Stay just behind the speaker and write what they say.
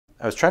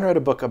I was trying to write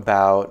a book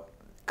about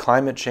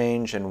climate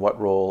change and what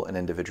role an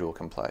individual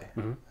can play.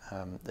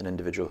 An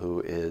individual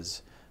who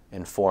is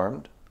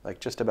informed, like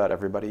just about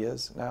everybody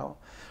is now.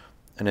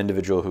 An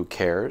individual who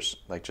cares,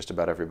 like just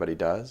about everybody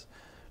does,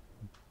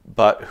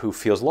 but who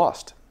feels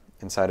lost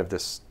inside of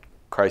this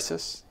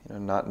crisis,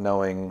 not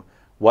knowing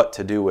what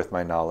to do with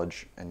my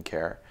knowledge and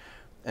care.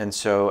 And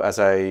so as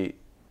I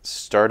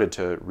started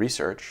to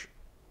research,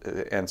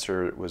 the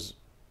answer was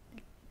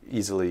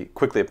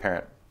quickly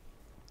apparent.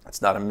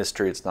 It's not a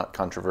mystery, it's not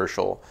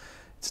controversial,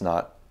 it's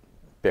not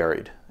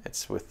buried.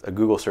 It's with a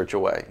Google search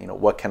away.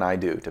 What can I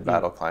do to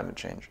battle climate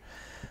change?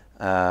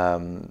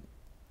 And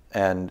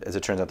as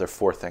it turns out, there are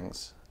 4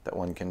 things that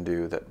one can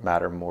do that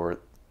matter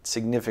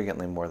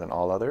significantly more than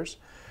all others,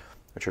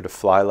 which are to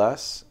fly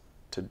less,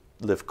 to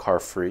live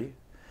car-free,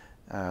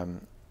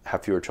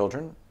 have fewer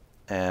children,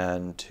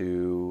 and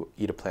to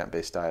eat a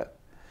plant-based diet.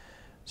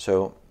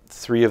 So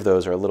 3 of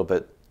those are a little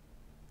bit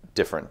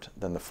different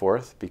than the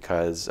 4th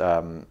because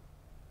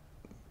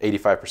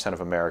 85%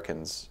 of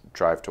Americans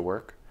drive to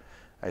work.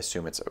 I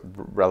assume it's a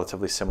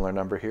relatively similar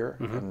number here.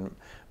 And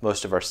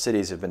most of our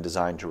cities have been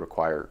designed to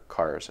require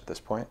cars at this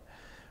point.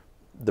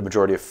 The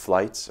majority of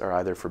flights are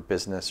either for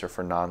business or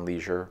for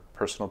non-leisure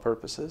personal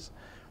purposes.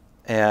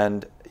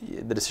 And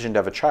the decision to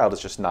have a child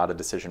is just not a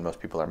decision most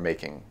people are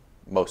making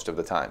most of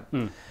the time.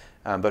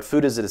 But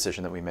food is a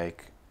decision that we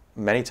make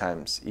many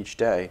times each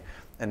day.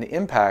 And the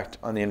impact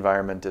on the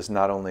environment is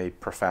not only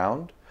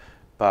profound,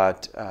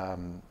 but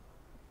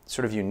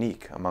sort of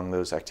unique among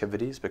those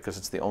activities because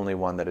it's the only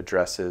one that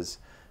addresses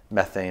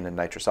methane and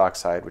nitrous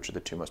oxide, which are the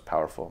 2 most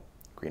powerful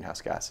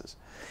greenhouse gases.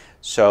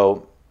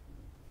 So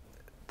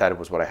that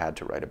was what I had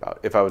to write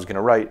about. If I was going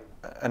to write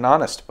an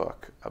honest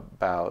book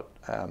about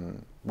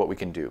what we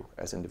can do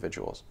as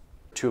individuals,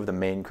 2 of the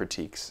main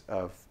critiques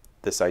of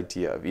this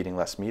idea of eating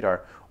less meat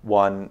are,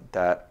 1,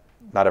 that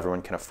not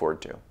everyone can afford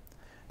to.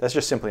 That's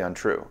just simply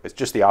untrue. It's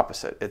just the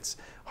opposite.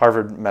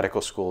 Harvard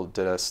Medical School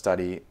did a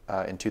study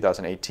in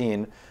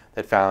 2018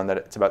 that found that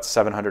it's about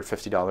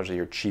 $750 a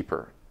year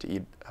cheaper to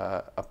eat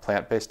a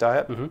plant-based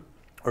diet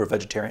or a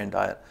vegetarian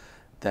diet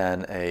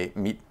than a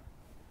meat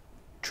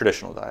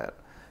traditional diet.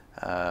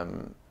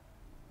 On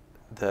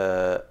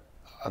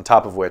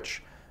top of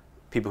which,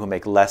 people who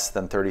make less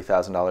than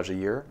 $30,000 a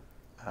year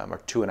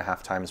are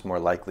 2.5 times more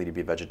likely to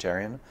be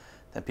vegetarian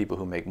than people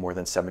who make more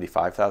than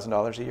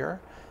 $75,000 a year,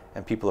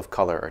 and people of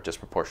color are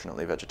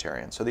disproportionately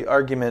vegetarian. So the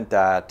argument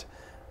that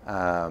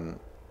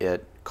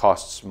it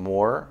costs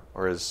more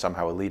or is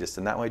somehow elitist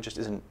in that way just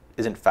isn't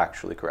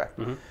factually correct.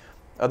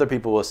 Other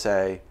people will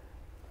say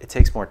it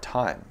takes more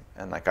time,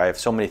 and like I have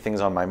so many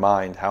things on my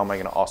mind, how am I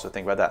going to also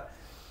think about that?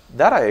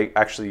 That I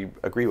actually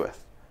agree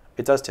with.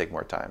 It does take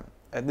more time,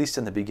 at least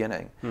in the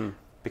beginning,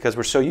 because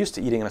we're so used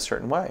to eating in a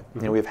certain way.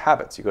 We have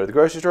habits. You go to the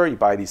grocery store, you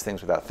buy these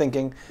things without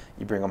thinking,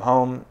 you bring them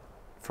home.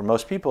 For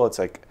most people, it's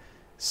like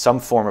some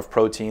form of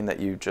protein that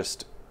you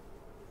just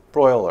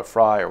broil or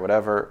fry or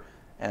whatever,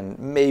 and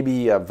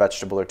maybe a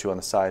vegetable or 2 on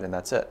the side, and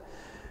that's it.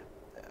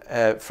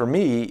 For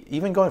me,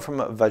 even going from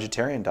a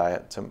vegetarian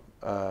diet to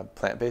a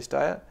plant-based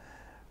diet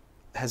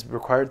has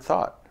required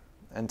thought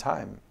and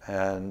time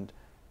and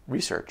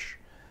research.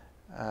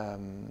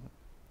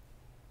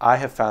 I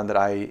have found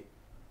that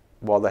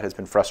while that has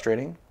been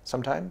frustrating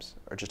sometimes,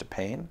 or just a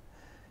pain,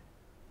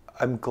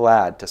 I'm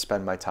glad to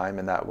spend my time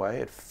in that way.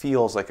 It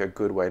feels like a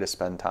good way to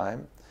spend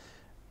time.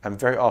 I'm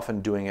very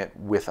often doing it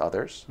with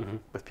others,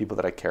 with people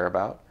that I care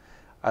about.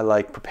 I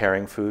like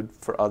preparing food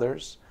for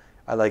others.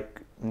 I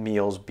like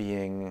meals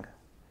being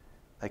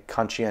like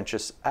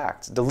conscientious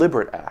acts,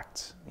 deliberate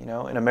acts.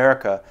 In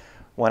America,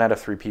 1 out of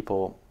 3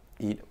 people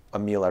eat a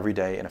meal every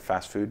day in a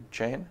fast food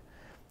chain,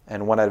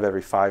 and 1 out of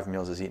every 5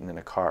 meals is eaten in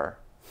a car.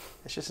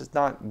 It's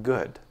not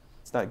good.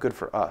 It's not good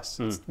for us.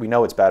 We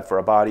know it's bad for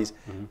our bodies.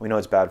 We know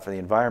it's bad for the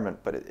environment,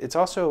 but it's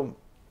also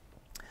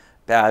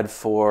bad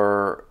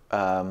for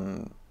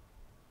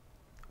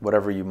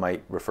whatever you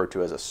might refer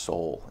to as a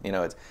soul.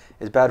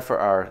 It's bad for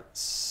our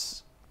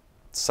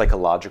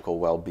psychological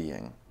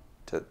well-being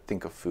to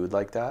think of food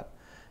like that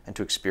and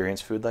to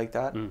experience food like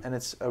that. And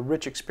it's a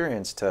rich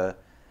experience to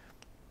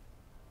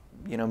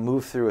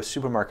move through a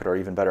supermarket, or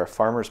even better, a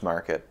farmer's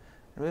market,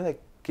 and really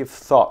give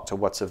thought to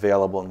what's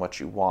available and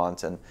what you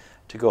want, and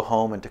to go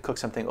home and to cook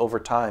something over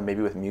time,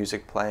 maybe with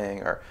music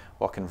playing or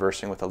while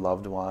conversing with a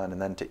loved one,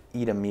 and then to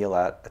eat a meal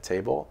at a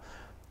table.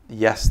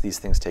 Yes, these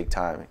things take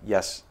time.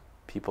 Yes,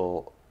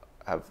 people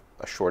have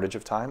a shortage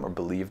of time, or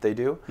believe they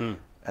do.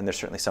 And there's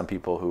certainly some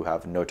people who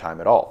have no time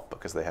at all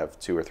because they have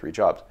 2 or 3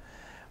 jobs.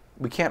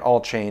 We can't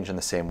all change in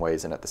the same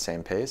ways and at the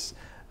same pace.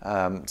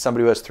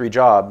 Somebody who has 3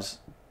 jobs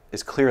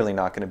is clearly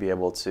not going to be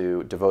able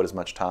to devote as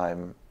much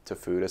time to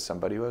food as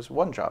somebody who has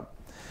 1 job.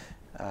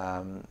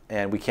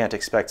 And we can't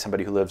expect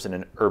somebody who lives in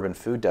an urban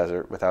food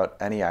desert without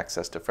any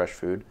access to fresh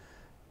food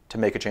to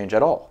make a change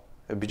at all.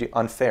 It would be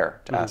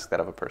unfair to ask that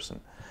of a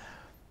person.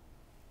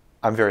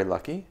 I'm very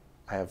lucky.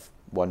 I have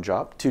 1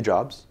 job, 2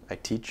 jobs. I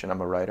teach and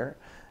I'm a writer.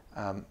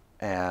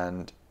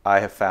 And I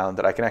have found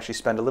that I can actually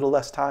spend a little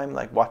less time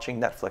like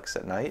watching Netflix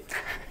at night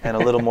and a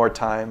little more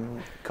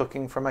time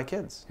cooking for my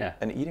kids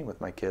and eating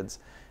with my kids,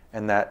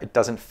 and that it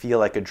doesn't feel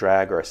like a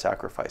drag or a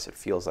sacrifice. It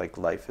feels like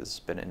life has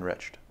been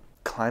enriched.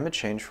 Climate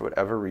change, for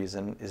whatever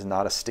reason, is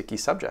not a sticky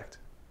subject.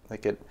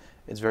 Like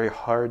it's very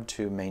hard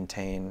to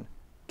maintain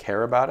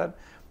care about it.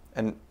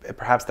 And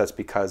perhaps that's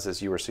because,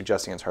 as you were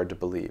suggesting, it's hard to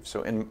believe.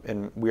 So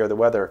in We Are the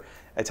Weather,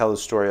 I tell the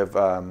story of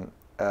a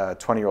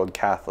 20-year-old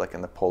Catholic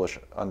in the Polish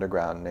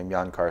underground named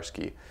Jan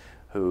Karski,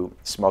 who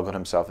smuggled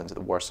himself into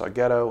the Warsaw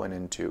Ghetto and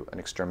into an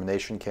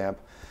extermination camp,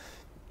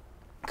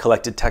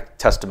 collected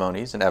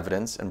testimonies and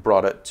evidence, and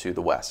brought it to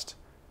the West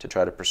to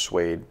try to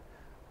persuade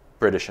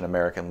British and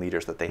American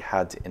leaders that they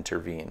had to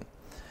intervene.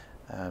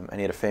 And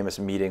he had a famous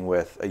meeting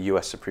with a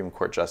U.S. Supreme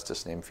Court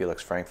justice named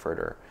Felix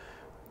Frankfurter,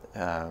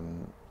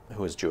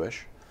 who was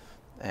Jewish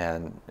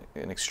and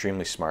an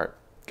extremely smart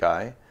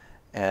guy.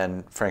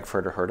 And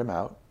Frankfurter heard him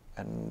out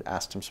and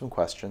asked him some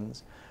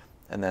questions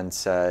and then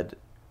said,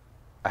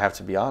 I have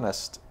to be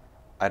honest,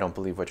 I don't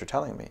believe what you're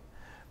telling me.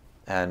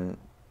 And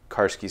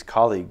Karski's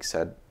colleague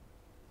said,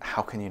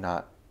 how can you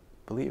not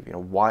believe? You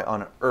know, why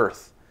on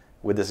earth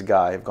would this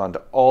guy have gone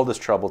to all this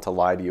trouble to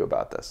lie to you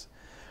about this?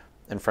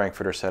 And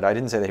Frankfurter said, I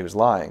didn't say that he was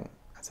lying.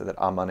 I said that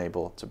I'm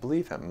unable to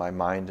believe him. My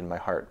mind and my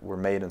heart were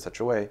made in such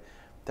a way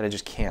that I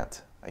just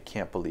can't. I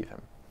can't believe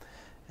him.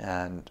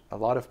 And a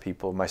lot of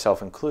people,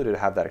 myself included,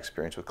 have that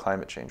experience with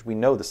climate change. We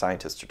know the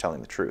scientists are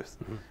telling the truth.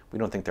 Mm-hmm. We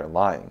don't think they're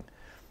lying.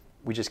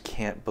 We just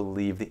can't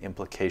believe the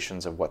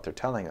implications of what they're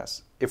telling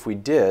us. If we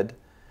did,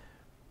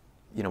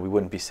 you know, we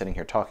wouldn't be sitting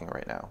here talking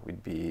right now.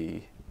 We'd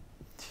be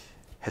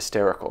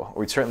hysterical.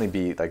 We'd certainly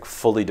be like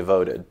fully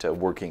devoted to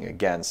working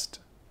against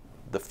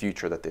the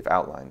future that they've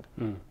outlined.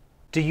 Mm.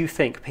 Do you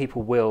think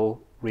people will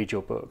read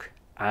your book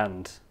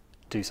and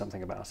do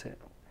something about it?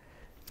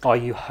 Are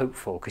you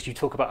hopeful? Because you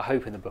talk about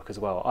hope in the book as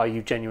well. Are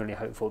you genuinely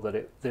hopeful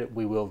that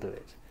we will do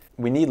it?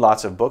 We need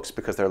lots of books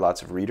because there are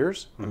lots of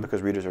readers, and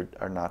because readers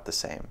are not the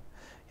same.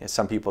 You know,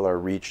 some people are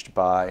reached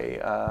by,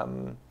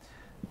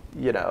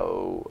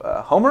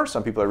 Homer.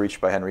 Some people are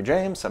reached by Henry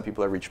James. Some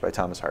people are reached by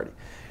Thomas Hardy.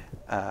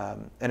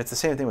 And it's the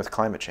same thing with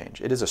climate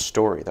change. It is a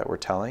story that we're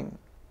telling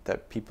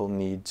that people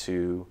need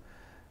to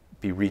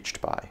be reached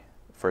by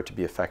for it to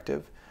be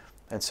effective.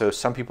 And so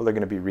some people are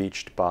going to be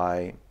reached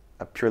by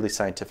a purely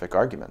scientific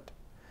argument.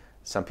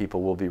 Some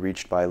people will be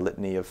reached by a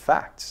litany of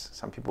facts.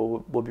 Some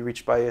people will be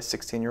reached by a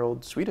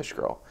 16-year-old Swedish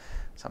girl.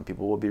 Some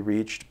people will be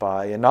reached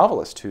by a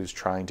novelist who's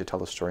trying to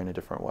tell a story in a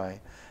different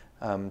way.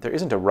 There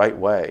isn't a right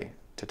way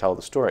to tell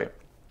the story,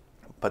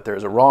 but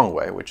there's a wrong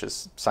way, which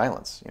is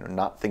silence. You know,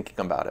 not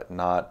thinking about it,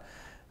 not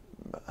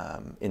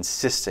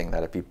insisting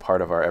that it be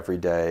part of our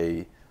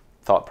everyday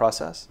thought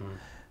process.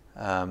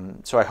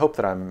 So I hope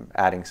that I'm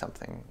adding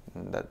something,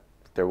 that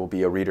there will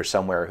be a reader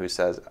somewhere who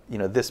says, you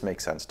know, this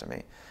makes sense to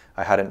me.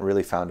 I hadn't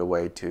really found a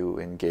way to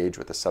engage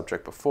with the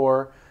subject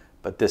before,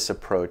 but this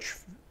approach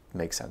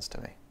makes sense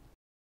to me.